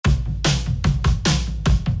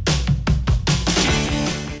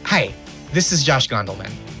Hi, this is Josh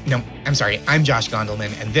Gondelman. No, I'm sorry, I'm Josh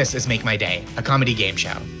Gondelman, and this is Make My Day, a comedy game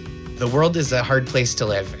show. The world is a hard place to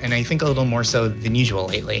live, and I think a little more so than usual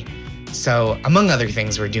lately. So, among other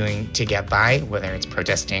things we're doing to get by, whether it's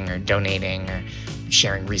protesting or donating or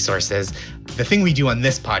sharing resources, the thing we do on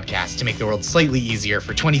this podcast to make the world slightly easier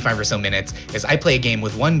for 25 or so minutes is I play a game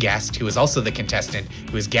with one guest who is also the contestant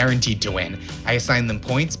who is guaranteed to win. I assign them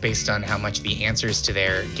points based on how much the answers to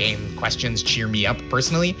their game questions cheer me up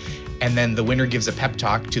personally, and then the winner gives a pep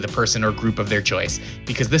talk to the person or group of their choice,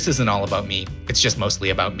 because this isn't all about me, it's just mostly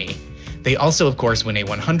about me. They also, of course, win a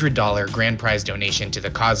 $100 grand prize donation to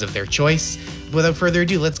the cause of their choice. Without further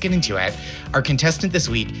ado, let's get into it. Our contestant this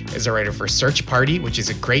week is a writer for Search Party, which is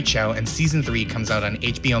a great show, and season 3 comes out on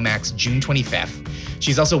HBO Max June 25th.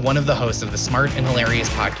 She's also one of the hosts of the smart and hilarious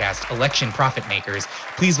podcast, Election Profit Makers.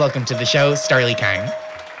 Please welcome to the show, Starlee Kine.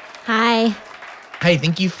 Hi. Hi,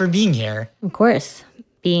 thank you for being here. Of course,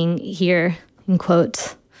 being here, in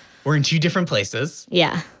quotes. We're in two different places.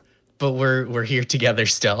 Yeah. But we're here together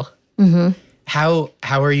still. Mm-hmm. How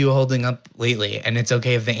are you holding up lately? And it's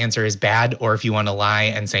okay if the answer is bad or if you want to lie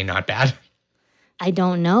and say not bad. I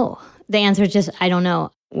don't know. The answer is just, I don't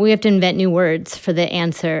know. We have to invent new words for the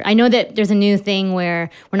answer. I know that there's a new thing where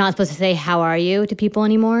we're not supposed to say, how are you to people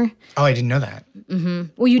anymore. Oh, I didn't know that. Mm-hmm.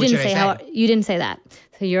 Well, you didn't say how. You didn't say that.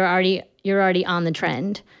 So you're already on the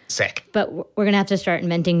trend. Sick. But we're going to have to start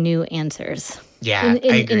inventing new answers. Yeah, I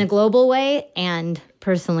agree. In a global way and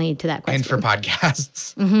personally to that question. And for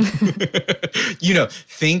podcasts. Mm-hmm.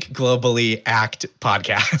 Think globally, act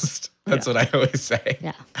podcast. That's what I always say.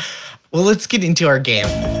 Yeah. Well, let's get into our game.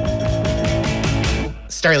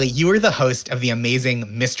 Starlee, you are the host of the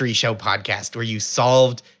amazing Mystery Show podcast where you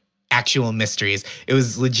solved actual mysteries. It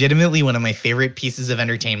was legitimately one of my favorite pieces of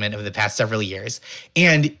entertainment of the past several years.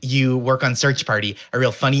 And you work on Search Party, a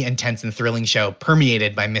real funny, intense, and thrilling show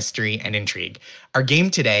permeated by mystery and intrigue. Our game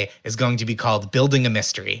today is going to be called Building a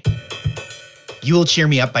Mystery. You will cheer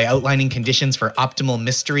me up by outlining conditions for optimal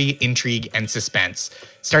mystery, intrigue, and suspense.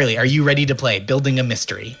 Starlee, are you ready to play Building a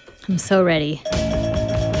Mystery? I'm so ready.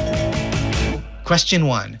 Question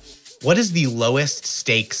 1. What is the lowest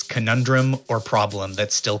stakes conundrum or problem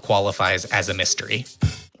that still qualifies as a mystery?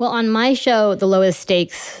 Well, on my show, the lowest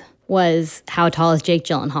stakes was how tall is Jake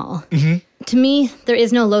Gyllenhaal. Mm-hmm. To me, there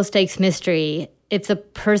is no low stakes mystery if the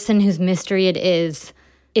person whose mystery it is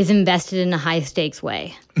invested in a high stakes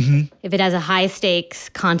way. Mm-hmm. If it has a high stakes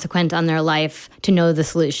consequence on their life to know the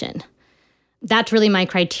solution. That's really my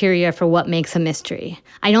criteria for what makes a mystery.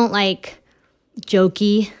 I don't like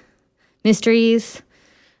jokey mysteries.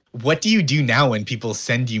 What do you do now when people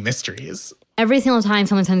send you mysteries? Every single time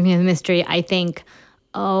someone sends me a mystery, I think,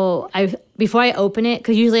 before I open it,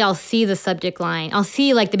 because usually I'll see the subject line. I'll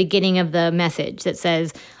see like the beginning of the message that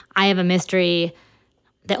says, I have a mystery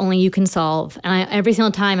that only you can solve. And every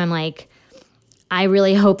single time I'm like, I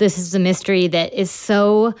really hope this is a mystery that is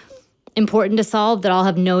so important to solve that I'll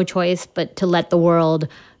have no choice but to let the world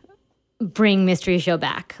bring Mystery Show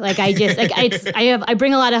back. Like I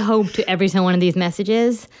bring a lot of hope to every single one of these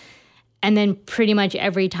messages. And then pretty much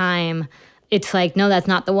every time it's like, no, that's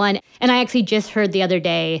not the one. And I actually just heard the other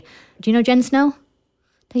day, do you know Jen Snow?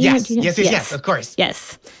 Yes, of course.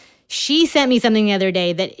 Yes. She sent me something the other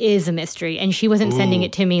day that is a mystery, and she wasn't sending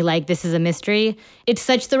it to me like this is a mystery. It's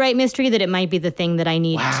such the right mystery that it might be the thing that I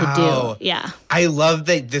need to do. Yeah. I love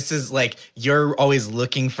that this is like, you're always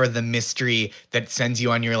looking for the mystery that sends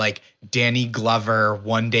you on your like Danny Glover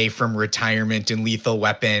one day from retirement in Lethal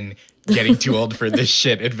Weapon, getting too old for this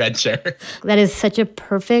shit adventure. That is such a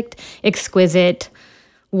perfect, exquisite,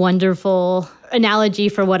 wonderful analogy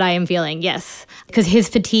for what I am feeling. Yes. Because his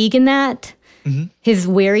fatigue in that, his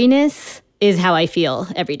weariness is how I feel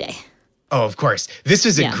every day. Oh, of course. This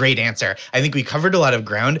is a great answer. I think we covered a lot of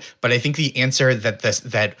ground, but I think the answer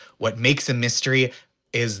that what makes a mystery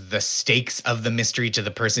is the stakes of the mystery to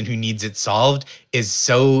the person who needs it solved is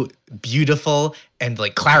so beautiful and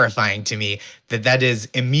like clarifying to me that is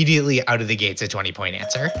immediately out of the gates a 20-point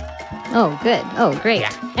answer. Oh, good. Oh, great.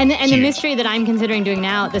 Yeah. And the mystery that I'm considering doing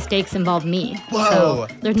now, the stakes involve me. Whoa. So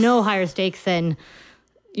there's no higher stakes than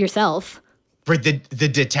yourself. For the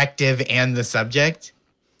detective and the subject?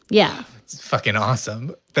 Yeah. It's fucking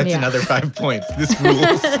awesome. That's another 5 points. This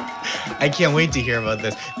rules. I can't wait to hear about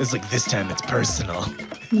this. It's like, this time it's personal.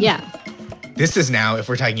 Yeah. This is now, if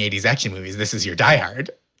we're talking 80s action movies, this is your Die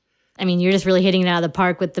Hard. I mean, you're just really hitting it out of the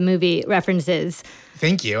park with the movie references.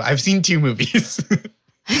 Thank you. I've seen 2 movies.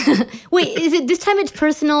 Wait, is it this time it's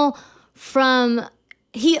personal from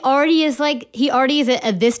he already is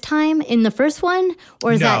at this time in the first one,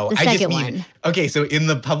 or is that the second one? Okay, so in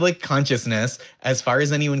the public consciousness, as far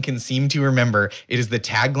as anyone can seem to remember, it is the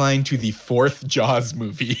tagline to the fourth Jaws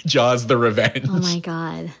movie, Jaws the Revenge. Oh my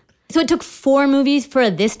God. So it took 4 movies for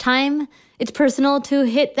this time it's personal to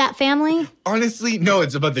hit that family? Honestly, no,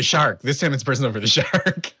 it's about the shark. This time it's personal for the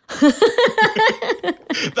shark.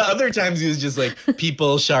 The other times he was just like,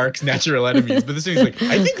 people, sharks, natural enemies. But this time he's like,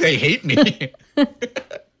 I think they hate me.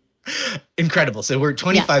 Incredible. So we're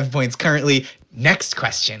 25 points currently. Next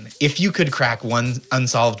question. If you could crack one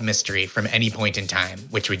unsolved mystery from any point in time,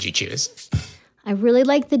 which would you choose? I really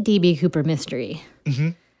like the D.B. Cooper mystery. Mm-hmm.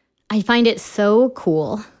 I find it so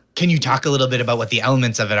cool. Can you talk a little bit about what the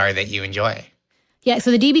elements of it are that you enjoy? Yeah,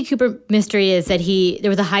 so the D.B. Cooper mystery is that there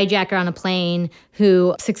was a hijacker on a plane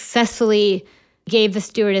who successfully gave the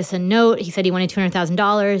stewardess a note. He said he wanted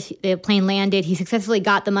 $200,000. The plane landed. He successfully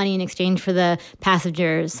got the money in exchange for the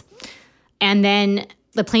passengers. And then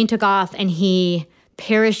the plane took off and he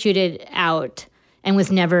parachuted out and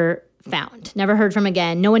was never found, never heard from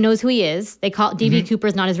again. No one knows who he is. They call D.B. Cooper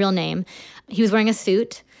is not his real name. He was wearing a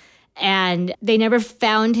suit and they never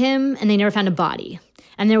found him and they never found a body.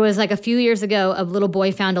 And there was like a few years ago, a little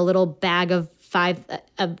boy found a little bag of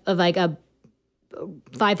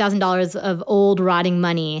 $5,000 of old rotting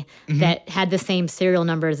money that had the same serial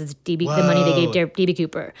numbers as the money they gave D.B.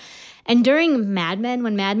 Cooper. And during Mad Men,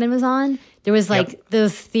 when Mad Men was on, there was like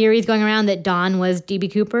those theories going around that Don was D.B.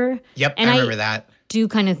 Cooper. Yep, and I remember that. Do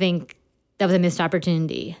kind of think that was a missed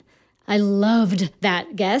opportunity. I loved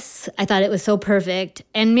that guess. I thought it was so perfect.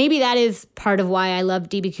 And maybe that is part of why I love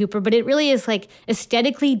D.B. Cooper, but it really is like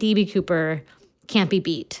aesthetically D.B. Cooper can't be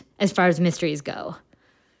beat as far as mysteries go.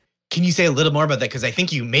 Can you say a little more about that? Because I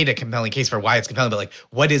think you made a compelling case for why it's compelling, but like,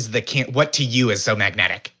 what to you is so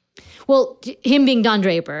magnetic? Well, him being Don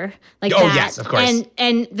Draper, like that. Oh, yes, of course.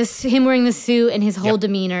 And him wearing the suit and his whole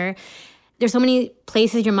demeanor. There's so many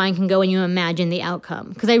places your mind can go when you imagine the outcome.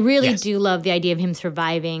 Because I really do love the idea of him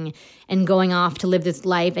surviving and going off to live this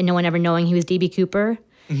life and no one ever knowing he was D.B. Cooper.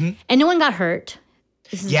 Mm-hmm. And no one got hurt.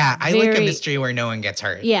 I like a mystery where no one gets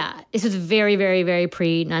hurt. Yeah, this was very, very, very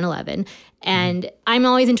pre-9/11. And I'm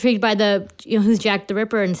always intrigued by who's Jack the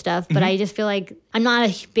Ripper and stuff, but I just feel like I'm not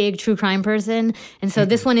a big true crime person. And so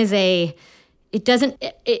this one is it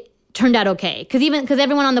turned out okay. Because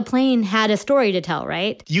everyone on the plane had a story to tell,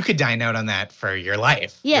 right? You could dine out on that for your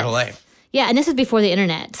life, your whole life. Yeah, and this was before the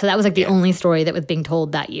internet. So that was like the only story that was being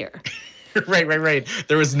told that year. Right.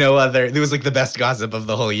 There was no other. It was like the best gossip of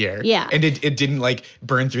the whole year. Yeah. And it didn't like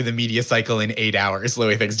burn through the media cycle in 8 hours the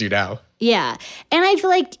way things do now. Yeah. And I feel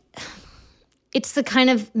like it's the kind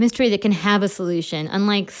of mystery that can have a solution,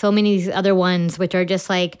 unlike so many of these other ones, which are just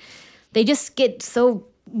like, they just get so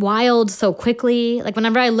wild so quickly. Like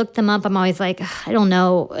whenever I look them up, I'm always like, I don't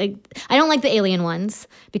know. Like, I don't like the alien ones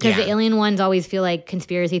because the alien ones always feel like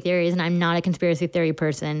conspiracy theories, and I'm not a conspiracy theory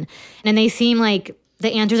person. And they seem like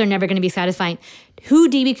the answers are never going to be satisfying. Who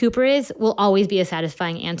D.B. Cooper is will always be a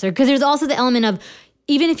satisfying answer, because there's also the element of,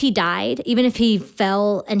 even if he died, even if he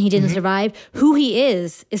fell and he didn't survive, who he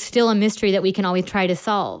is still a mystery that we can always try to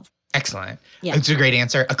solve. Excellent. Yeah. It's a great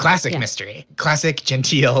answer. A classic mystery. Classic,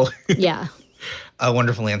 genteel. Yeah. A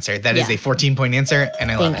wonderful answer. That is a 14-point answer,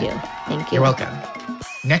 and I love it. Thank you. You're welcome.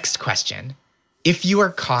 Next question. If you are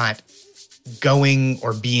caught going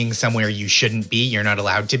or being somewhere you shouldn't be, you're not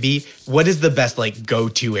allowed to be, what is the best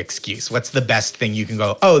go-to excuse? What's the best thing you can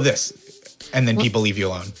go, this, and then people leave you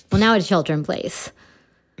alone? Well, now it's shelter in place.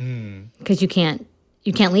 Because you can't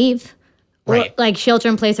leave. Or like shelter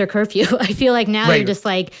in place or curfew. I feel like now you're just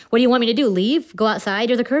like, what do you want me to do? Leave? Go outside?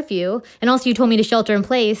 There's a curfew. And also you told me to shelter in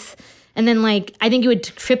place. And then I think you would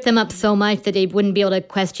trip them up so much that they wouldn't be able to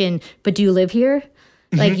question, but do you live here?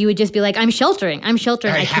 Like you would just be like, I'm sheltering. I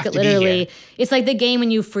took it literally. It's like the game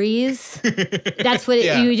when you freeze. That's what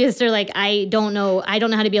you just are like, I don't know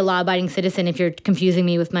how to be a law-abiding citizen if you're confusing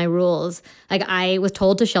me with my rules. Like I was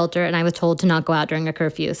told to shelter and I was told to not go out during a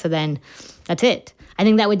curfew. So then that's it. I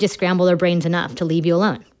think that would just scramble their brains enough to leave you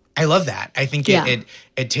alone. I love that. I think it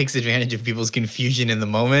takes advantage of people's confusion in the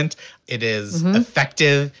moment. It is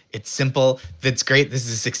effective. It's simple. That's great. This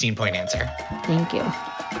is a 16-point answer. Thank you.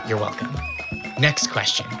 You're welcome. Next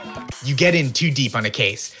question. You get in too deep on a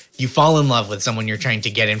case. You fall in love with someone you're trying to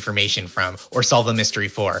get information from or solve a mystery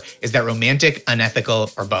for. Is that romantic, unethical,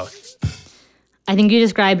 or both? I think you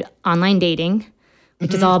described online dating,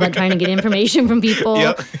 which is all about trying to get information from people.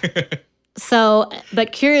 Yep. So,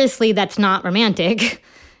 but curiously, that's not romantic.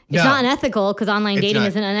 It's not unethical because online dating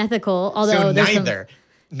isn't unethical. Although so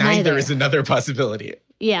neither is another possibility.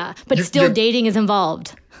 Yeah, but still dating is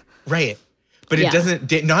involved. Right. But it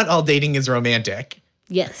doesn't, not all dating is romantic.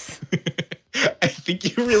 Yes. I think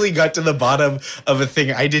you really got to the bottom of a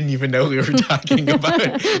thing I didn't even know we were talking about.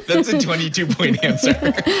 That's a 22-point answer.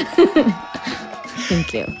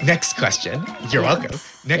 Thank you. Next question. You're welcome.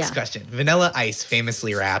 Next question. Vanilla Ice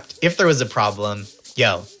famously rapped, "If there was a problem,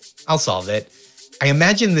 yo, I'll solve it." I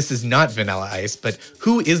imagine this is not Vanilla Ice, but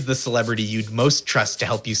who is the celebrity you'd most trust to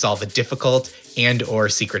help you solve a difficult and or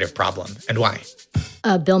secretive problem, and why?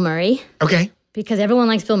 Bill Murray, Okay. because everyone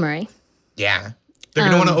likes Bill Murray. Yeah. They're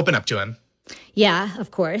going to want to open up to him. Yeah,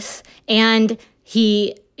 of course. And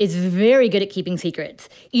he is very good at keeping secrets.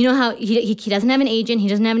 You know how he doesn't have an agent, he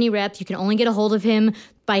doesn't have any reps. You can only get a hold of him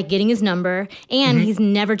by getting his number. And he's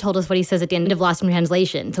never told us what he says at the end of Lost in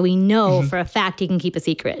Translation. So we know for a fact he can keep a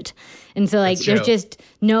secret. And so, like, That's there's true. just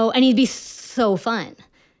no, and he'd be so fun.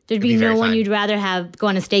 There'd be be very no one fun. you'd rather have go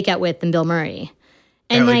on a stakeout with than Bill Murray.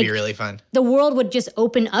 That And would like, be really fun. the world would just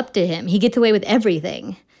open up to him. He gets away with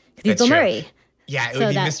everything. 'Cause he's That's Bill true. Murray. Yeah, it So would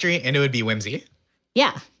be that- mystery and it would be whimsy.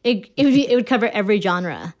 Yeah, it would cover every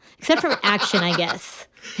genre except for action, I guess.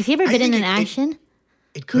 Has he ever been in think an it- action?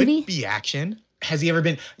 It could Movie? be action. Has he ever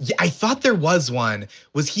been? Yeah, I thought there was one.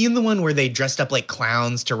 Was he in the one where they dressed up like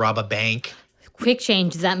clowns to rob a bank? Quick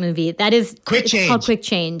Change is that movie. That is Quick it's Change. called Quick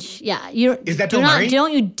Change. Yeah, Is that do Bill not, Murray?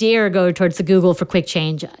 Don't you dare go towards the Google for Quick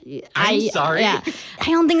Change. I'm sorry. Yeah, I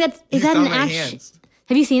don't think that's You is that saw an my action. hands.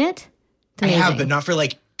 Have you seen it? It's I have, amazing. but not for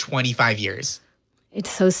like 25 years. It's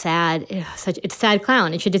so sad. It's Sad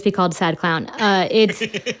Clown. It should just be called Sad Clown. It's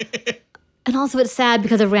and also it's sad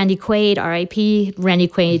because of Randy Quaid, R.I.P. Randy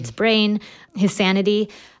Quaid's brain, his sanity.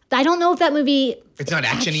 I don't know if that movie It's not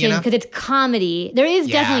actiony enough. because it's comedy. There is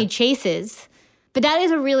Yeah. definitely chases, but that is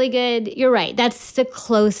a really good. You're right. That's the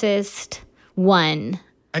closest one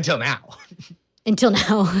Until now. until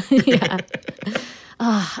now. Yeah.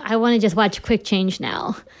 I want to just watch Quick Change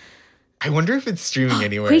now. I wonder if it's streaming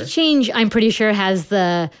anywhere. Quick Change, I'm pretty sure has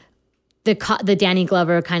the Danny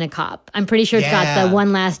Glover kind of cop. I'm pretty sure it's got Yeah. the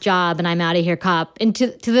one last job and I'm out of here cop. And to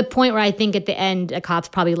the point where I think at the end a cop's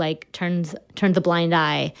probably like turns a blind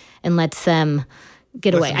eye and lets them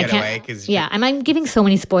get away. them I get can't. away, 'cause- Yeah, I'm giving so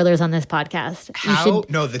many spoilers on this podcast. You How? should-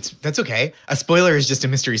 No, that's okay. A spoiler is just a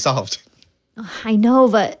mystery solved. I know,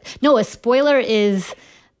 but no, a spoiler is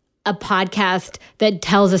a podcast that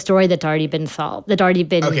tells a story that's already been solved. That's already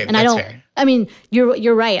been. Okay, and I that's don't. fair. I mean,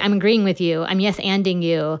 you're right. I'm agreeing with you. I'm yes-anding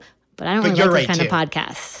you, but I don't really you're like right, this kind too. of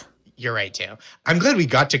podcasts. You're right, too. I'm glad we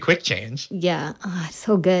got to Quick Change. Yeah, it's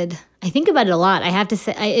so good. I think about it a lot. I have to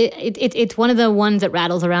say, it's one of the ones that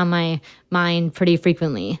rattles around my mind pretty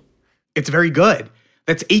frequently. It's very good.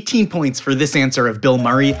 That's 18 points for this answer of Bill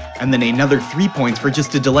Murray, and then another 3 points for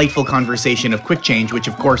just a delightful conversation of Quick Change, which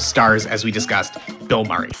of course stars, as we discussed, Bill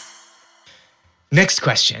Murray. Next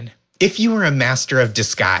question. If you were a master of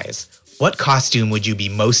disguise, what costume would you be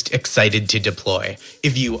most excited to deploy?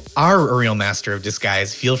 If you are a real master of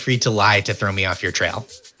disguise, feel free to lie to throw me off your trail.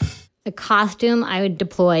 The costume I would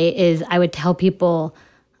deploy is I would tell people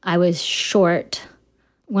I was short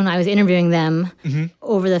when I was interviewing them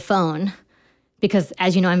over the phone because,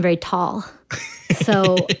 as you know, I'm very tall.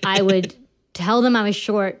 So I would tell them I was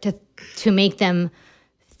short to make them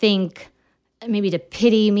think, maybe to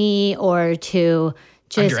pity me or to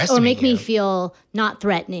just, or Underestimate make me you. feel not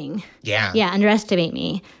threatening. Yeah. Yeah, underestimate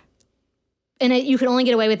me. And you can only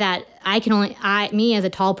get away with that. Me as a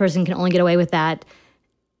tall person can only get away with that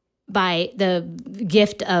by the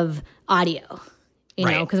gift of audio. You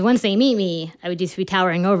know, Right. because once they meet me, I would just be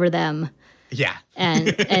towering over them Yeah. and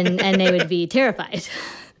they would be terrified.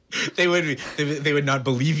 They would not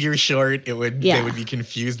believe you're short. They would be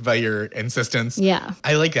confused by your insistence. Yeah.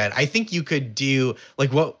 I like that. I think you could do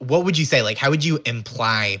like what would you say? Like how would you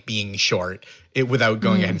imply being short without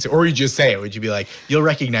going ahead and say, or you just say it? Would you be like, you'll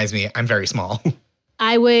recognize me, I'm very small.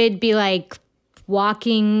 I would be like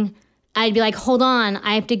walking. I'd be like, hold on,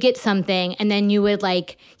 I have to get something. And then you would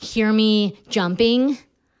like hear me jumping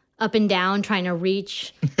up and down, trying to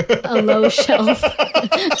reach a low shelf.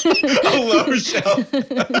 A low shelf.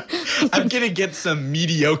 I'm gonna get some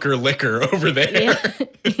mediocre liquor over there.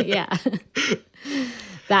 Yeah.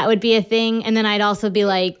 That would be a thing. And then I'd also be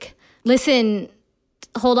like, listen,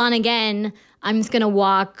 hold on again. I'm just going to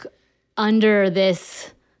walk under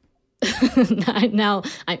this.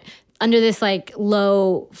 Under this like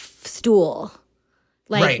low stool.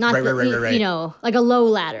 Like Right. You know, like a low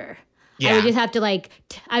ladder. I Yeah. would just have to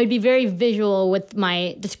I would be very visual with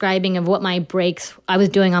my describing of what I was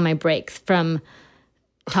doing on my breaks from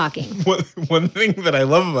talking. One thing that I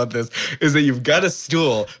love about this is that you've got a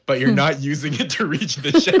stool, but you're not using it to reach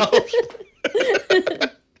the shelf.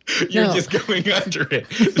 You're No. just going under it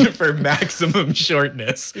for maximum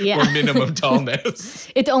shortness Yeah. or minimum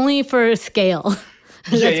tallness. It's only for scale.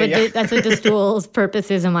 That's what the stool's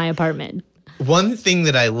purpose is in my apartment. One thing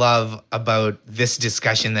that I love about this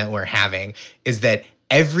discussion that we're having is that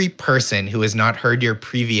every person who has not heard your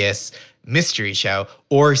previous mystery show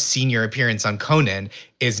or seen your appearance on Conan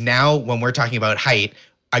is now, when we're talking about height,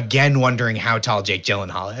 again wondering how tall Jake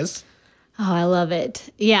Gyllenhaal is. Oh, I love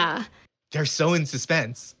it. Yeah. They're so in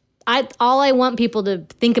suspense. All I want people to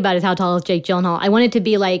think about is how tall is Jake Gyllenhaal. I want it to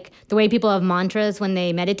be like the way people have mantras when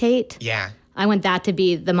they meditate. Yeah. I want that to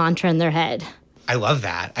be the mantra in their head. I love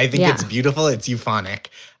that. I think it's beautiful. It's euphonic.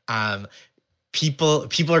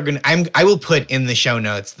 People are gonna. I will put in the show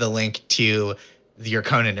notes the link to your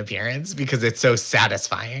Conan appearance because it's so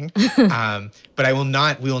satisfying. But we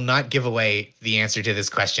will not give away the answer to this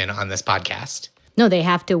question on this podcast. No, they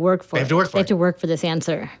have to work for it. They have to work for this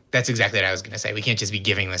answer. That's exactly what I was going to say. We can't just be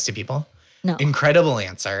giving this to people. No. Incredible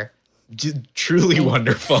answer. Truly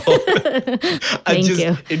wonderful. Thank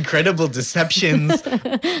you. Incredible deceptions.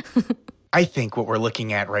 I think what we're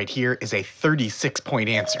looking at right here is a 36-point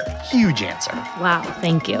answer. Huge answer. Wow,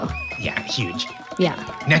 thank you. Yeah, huge.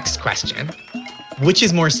 Yeah. Next question. Which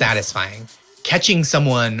is more satisfying, catching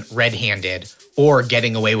someone red-handed or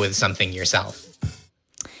getting away with something yourself?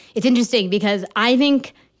 It's interesting because I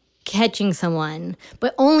think catching someone,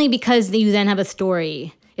 but only because you then have a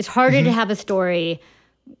story. It's harder to have a story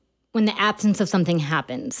when the absence of something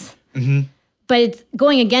happens. Mm-hmm. But it's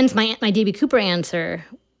going against my D.B. Cooper answer,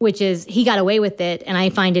 which is he got away with it, and I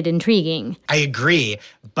find it intriguing. I agree,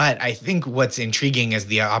 but I think what's intriguing is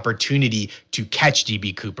the opportunity to catch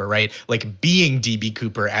D.B. Cooper, right? Like being D.B.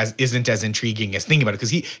 Cooper isn't as intriguing as thinking about it, because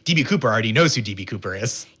D.B. Cooper already knows who D.B. Cooper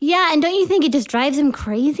is. Yeah, and don't you think it just drives him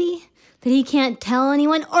crazy that he can't tell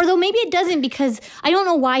anyone? Although maybe it doesn't, because I don't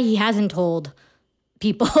know why he hasn't told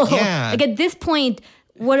people. Yeah. Like at this point,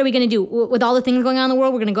 what are we going to do? With all the things going on in the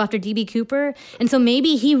world, we're going to go after D.B. Cooper? And so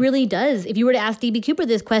maybe he really does. If you were to ask D.B. Cooper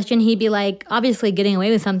this question, he'd be like, obviously getting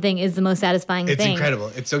away with something is the most satisfying thing. It's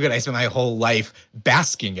incredible. It's so good. I spent my whole life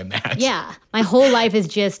basking in that. Yeah. My whole life is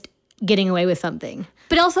just getting away with something.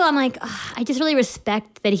 But also I'm like, I just really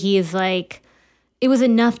respect that he is like, it was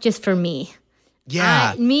enough just for me.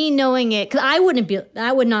 Yeah. Me knowing it, because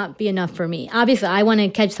that would not be enough for me. Obviously, I want to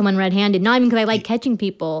catch someone red-handed, not even because I like catching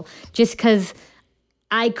people, just because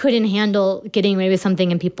I couldn't handle getting away with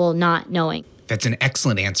something and people not knowing. That's an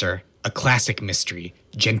excellent answer. A classic mystery.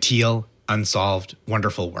 Genteel, unsolved,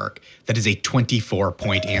 wonderful work. That is a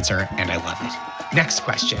 24-point answer, and I love it. Next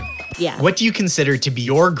question. Yeah. What do you consider to be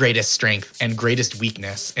your greatest strength and greatest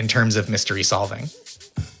weakness in terms of mystery solving?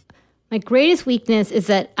 My greatest weakness is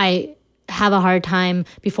that I have a hard time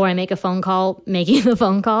before I make a phone call, making the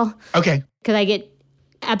phone call. Okay. Because I get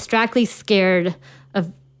abstractly scared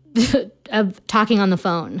of of talking on the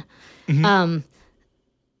phone. Mm-hmm.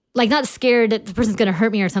 Like not scared that the person's going to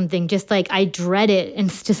hurt me or something, just like I dread it and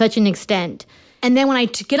to such an extent. And then when I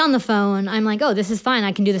get on the phone, I'm like, oh, this is fine.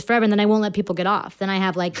 I can do this forever. And then I won't let people get off. Then I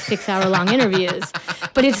have like 6-hour-long interviews.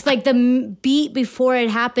 But it's like the beat before it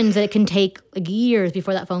happens that it can take like years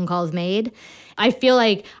before that phone call is made. I feel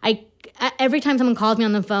like every time someone calls me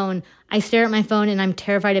on the phone, I stare at my phone and I'm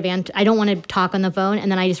terrified of I don't want to talk on the phone,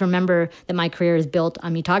 and then I just remember that my career is built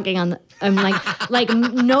on me talking on like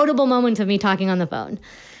notable moments of me talking on the phone.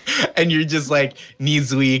 And you're just like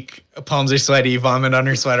knees weak, palms are sweaty, vomit on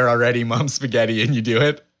her sweater already, mom's spaghetti, and you do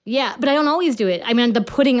it. Yeah, but I don't always do it. I mean, the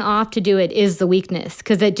putting off to do it is the weakness,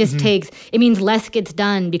 because it just it means less gets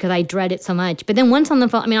done because I dread it so much. But then once on the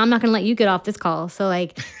phone, I mean, I'm not going to let you get off this call, so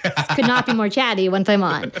like this could not be more chatty once I'm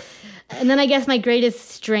on. And then I guess my greatest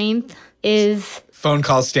strength is phone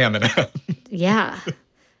call stamina. Yeah.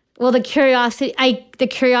 Well, the curiosity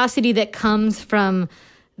that comes from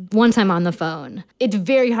once I'm on the phone. It's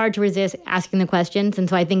very hard to resist asking the questions, and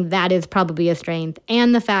so I think that is probably a strength.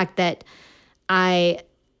 And the fact that I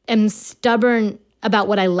am stubborn about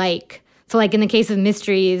what I like. So like in the case of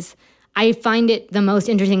mysteries, I find it the most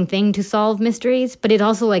interesting thing to solve mysteries, but it's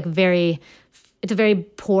also like it's a very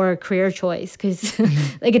poor career choice because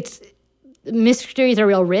like mysteries are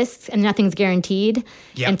real risks and nothing's guaranteed.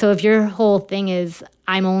 Yep. And so if your whole thing is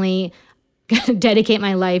I'm only going to dedicate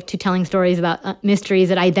my life to telling stories about mysteries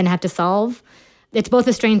that I then have to solve, it's both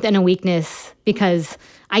a strength and a weakness because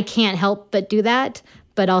I can't help but do that,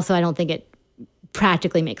 but also I don't think it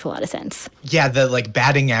practically makes a lot of sense. Yeah, the like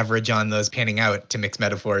batting average on those panning out, to mix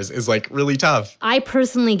metaphors, is like really tough. I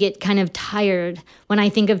personally get kind of tired when I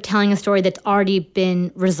think of telling a story that's already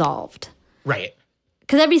been resolved. Right.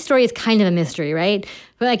 Because every story is kind of a mystery, right?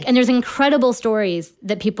 But like, and there's incredible stories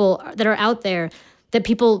that are out there that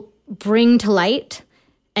people bring to light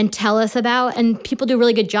and tell us about, and people do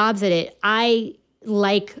really good jobs at it. I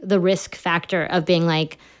like the risk factor of being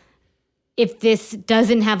like, if this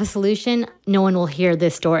doesn't have a solution, no one will hear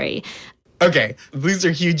this story. Okay, these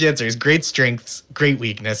are huge answers. Great strengths, great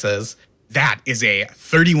weaknesses. That is a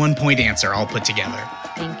 31-point answer all put together.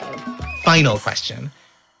 Thank you. Final question.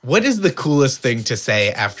 What is the coolest thing to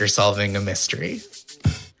say after solving a mystery? I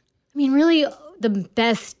mean, really, the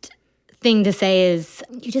best thing to say is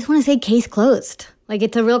you just want to say case closed. Like,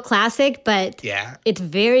 it's a real classic, but Yeah. it's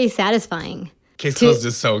very satisfying. Case closed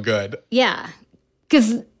is so good. Yeah,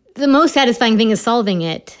 because the most satisfying thing is solving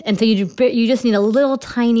it. And so you just need a little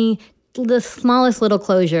tiny, the smallest little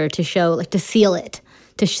closure to show, like to seal it,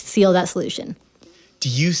 to seal that solution. Do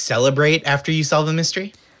you celebrate after you solve a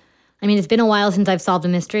mystery? I mean, it's been a while since I've solved a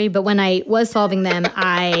mystery, but when I was solving them,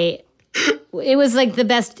 it was like the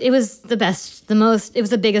best. It was the best, the most, it was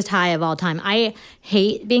the biggest high of all time. I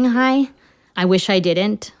hate being high. I wish I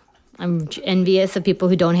didn't. I'm envious of people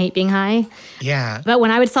who don't hate being high. Yeah. But when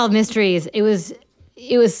I would solve mysteries, it was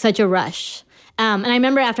such a rush. And I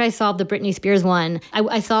remember after I solved the Britney Spears one,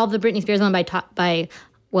 I solved the Britney Spears one I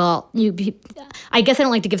guess I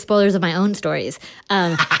don't like to give spoilers of my own stories.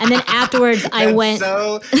 And then afterwards,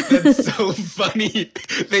 That's so funny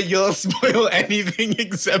that you'll spoil anything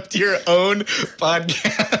except your own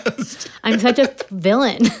podcast. I'm such a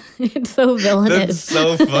villain. It's so villainous. That's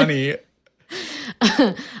so funny.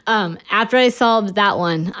 After I solved that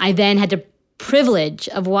one, I then had the privilege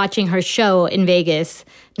of watching her show in Vegas.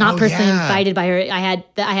 Not personally invited by her. I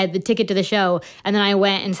had the ticket to the show, and then I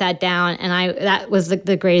went and sat down, and that was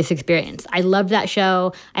the greatest experience. I loved that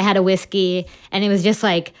show. I had a whiskey, and it was just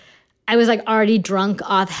like I was like already drunk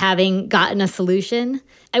off having gotten a solution.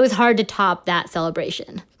 It was hard to top that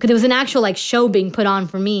celebration because it was an actual like show being put on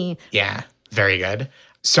for me. Yeah, very good.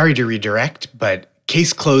 Sorry to redirect, but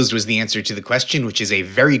case closed was the answer to the question, which is a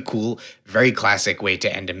very cool, very classic way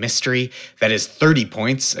to end a mystery. That is 30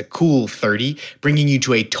 points, a cool 30, bringing you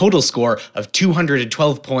to a total score of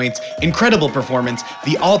 212 points. Incredible performance,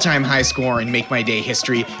 the all-time high score in Make My Day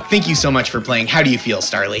history. Thank you so much for playing. How do you feel,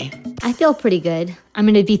 Starly? I feel pretty good. I'm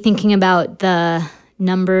going to be thinking about the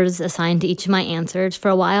numbers assigned to each of my answers for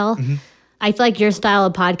a while. Mm-hmm. I feel like your style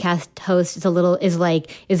of podcast host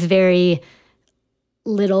is very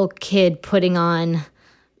little kid putting on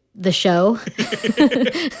the show.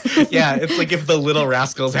 Yeah, it's like if the Little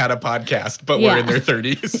Rascals had a podcast, but were in their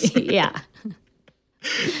 30s. Yeah.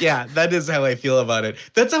 Yeah, that is how I feel about it.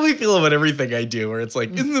 That's how I feel about everything I do, where it's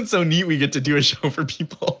like, isn't it so neat we get to do a show for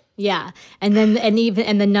people? Yeah. And then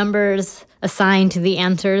the numbers assigned to the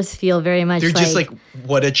answers feel very much they're just like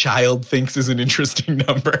what a child thinks is an interesting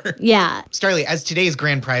number. Yeah. Starly, as today's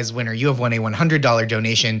grand prize winner, you have won a $100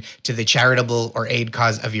 donation to the charitable or aid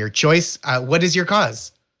cause of your choice. What is your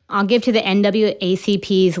cause? I'll give to the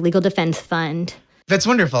NAACP's Legal Defense Fund. That's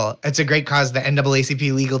wonderful. It's a great cause, the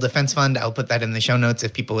NAACP Legal Defense Fund. I'll put that in the show notes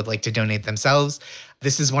if people would like to donate themselves.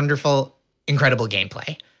 This is wonderful, incredible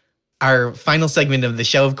gameplay. Our final segment of the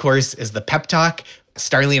show, of course, is the pep talk.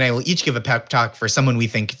 Starly and I will each give a pep talk for someone we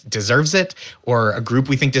think deserves it, or a group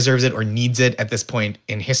we think deserves it or needs it at this point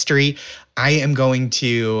in history. I am going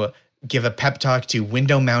to give a pep talk to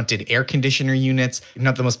window-mounted air conditioner units.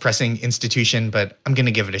 Not the most pressing institution, but I'm going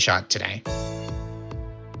to give it a shot today.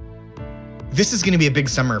 This is going to be a big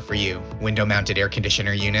summer for you, window-mounted air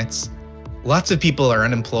conditioner units. Lots of people are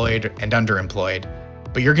unemployed and underemployed,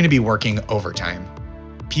 but you're going to be working overtime.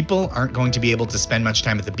 People aren't going to be able to spend much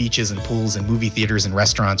time at the beaches and pools and movie theaters and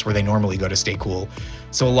restaurants where they normally go to stay cool,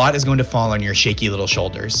 so a lot is going to fall on your shaky little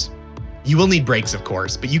shoulders. You will need breaks, of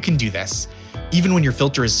course, but you can do this. Even when your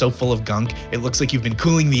filter is so full of gunk, it looks like you've been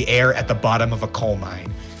cooling the air at the bottom of a coal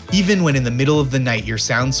mine. Even when in the middle of the night your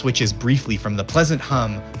sound switches briefly from the pleasant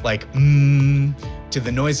hum, like to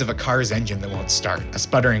the noise of a car's engine that won't start, a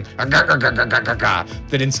sputtering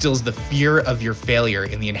that instills the fear of your failure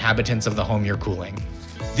in the inhabitants of the home you're cooling.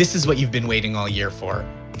 This is what you've been waiting all year for.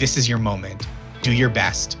 This is your moment. Do your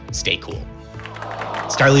best. Stay cool.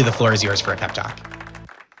 Starly, the floor is yours for a pep talk.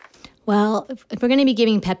 Well, if we're going to be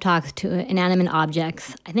giving pep talks to inanimate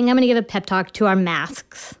objects, I think I'm going to give a pep talk to our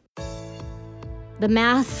masks. The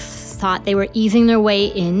masks thought they were easing their way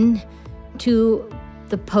in to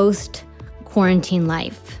the post-quarantine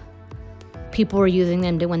life. People were using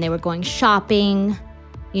them when they were going shopping,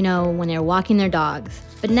 when they were walking their dogs.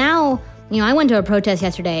 But now, I went to a protest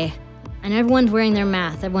yesterday, and everyone's wearing their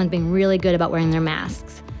masks. Everyone's being really good about wearing their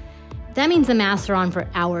masks. That means the masks are on for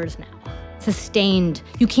hours now. Sustained.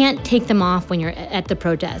 You can't take them off when you're at the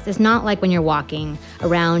protest. It's not like when you're walking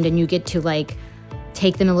around and you get to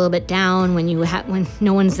take them a little bit down when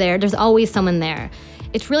no one's there. There's always someone there.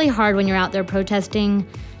 It's really hard when you're out there protesting.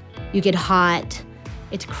 You get hot.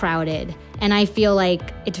 It's crowded. And I feel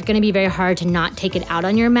like it's going to be very hard to not take it out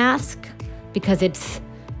on your mask because it's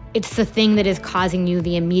the thing that is causing you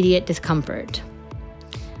the immediate discomfort.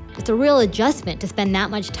 It's a real adjustment to spend that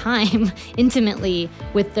much time intimately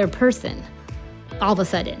with their person all of a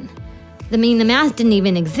sudden. I mean, the mask didn't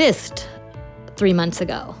even exist 3 months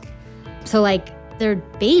ago. So they're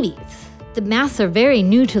babies. The masks are very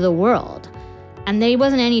new to the world. And there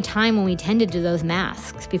wasn't any time when we tended to those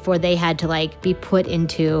masks before they had to be put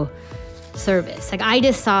into service. I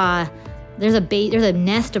just saw there's a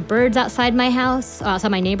nest of birds outside my house, outside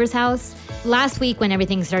my neighbor's house. Last week when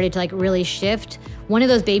everything started to really shift, one of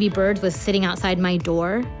those baby birds was sitting outside my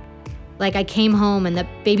door. I came home and the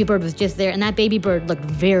baby bird was just there, and that baby bird looked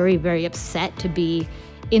very, very upset to be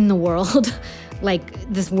in the world,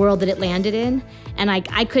 this world that it landed in. And I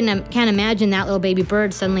can't imagine that little baby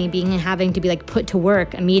bird suddenly having to be put to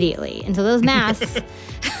work immediately. And so those masks,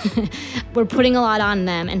 we're putting a lot on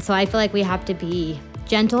them. And so I feel like we have to be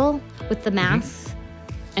gentle with the masks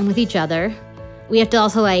and with each other. We have to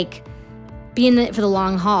also be in it for the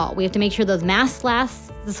long haul. We have to make sure those masks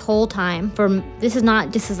last this whole time. This is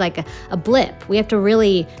not just as a blip. We have to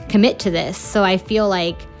really commit to this. So I feel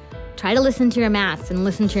try to listen to your masks and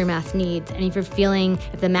listen to your mask needs. And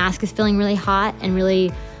if the mask is feeling really hot and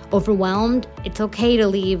really overwhelmed, it's okay to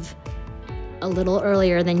leave a little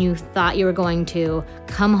earlier than you thought you were going to.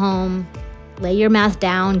 Come home, lay your mask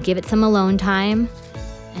down, give it some alone time,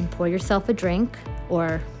 and pour yourself a drink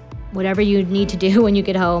or whatever you need to do when you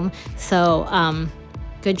get home. So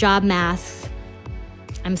good job, masks.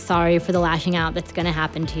 I'm sorry for the lashing out that's going to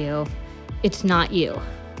happen to you. It's not you.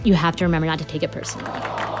 You have to remember not to take it personally.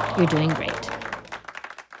 You're doing great.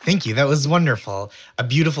 Thank you. That was wonderful. A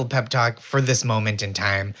beautiful pep talk for this moment in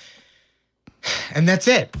time. And that's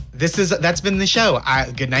it. That's been the show.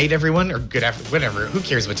 Good night, everyone, or good afternoon, whatever. Who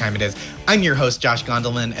cares what time it is? I'm your host, Josh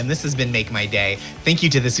Gondelman, and this has been Make My Day. Thank you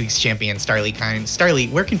to this week's champion, Starlee Kine.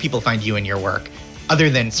 Starlee, where can people find you and your work? Other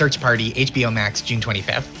than Search Party, HBO Max, June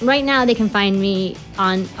 25th. Right now, they can find me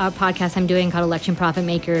on a podcast I'm doing called Election Profit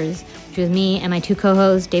Makers, which is me and my two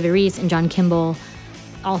co-hosts, David Reese and John Kimball,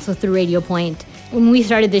 also through Radio Point. When we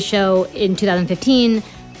started this show in 2015,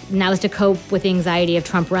 and that was to cope with the anxiety of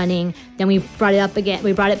Trump running. Then we brought it up again.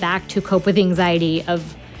 We brought it back to cope with the anxiety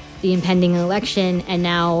of the impending election, and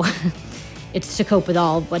now it's to cope with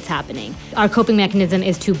all what's happening. Our coping mechanism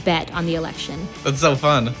is to bet on the election. That's so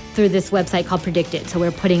fun. Through this website called Predict It. So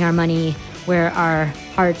we're putting our money where our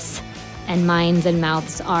hearts and minds and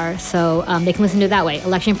mouths are. So they can listen to it that way.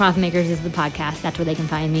 Election Profit Makers is the podcast. That's where they can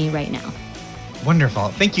find me right now. Wonderful.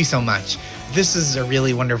 Thank you so much. This is a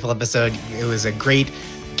really wonderful episode. It was a great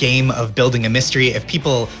game of building a mystery. If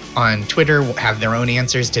people on Twitter have their own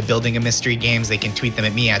answers to building a mystery games, they can tweet them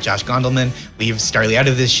at me at Josh Gondelman. Leave Starlee out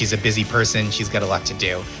of this. She's a busy person. She's got a lot to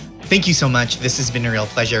do. Thank you so much. This has been a real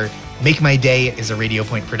pleasure. Make My Day is a Radio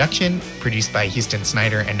Point production, produced by Houston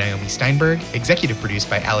Snyder and Naomi Steinberg, executive produced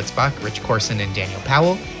by Alex Bach, Rich Corson, and Daniel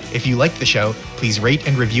Powell. If you like the show, please rate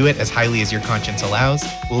and review it as highly as your conscience allows.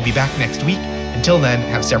 We'll be back next week. Until then,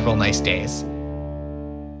 have several nice days.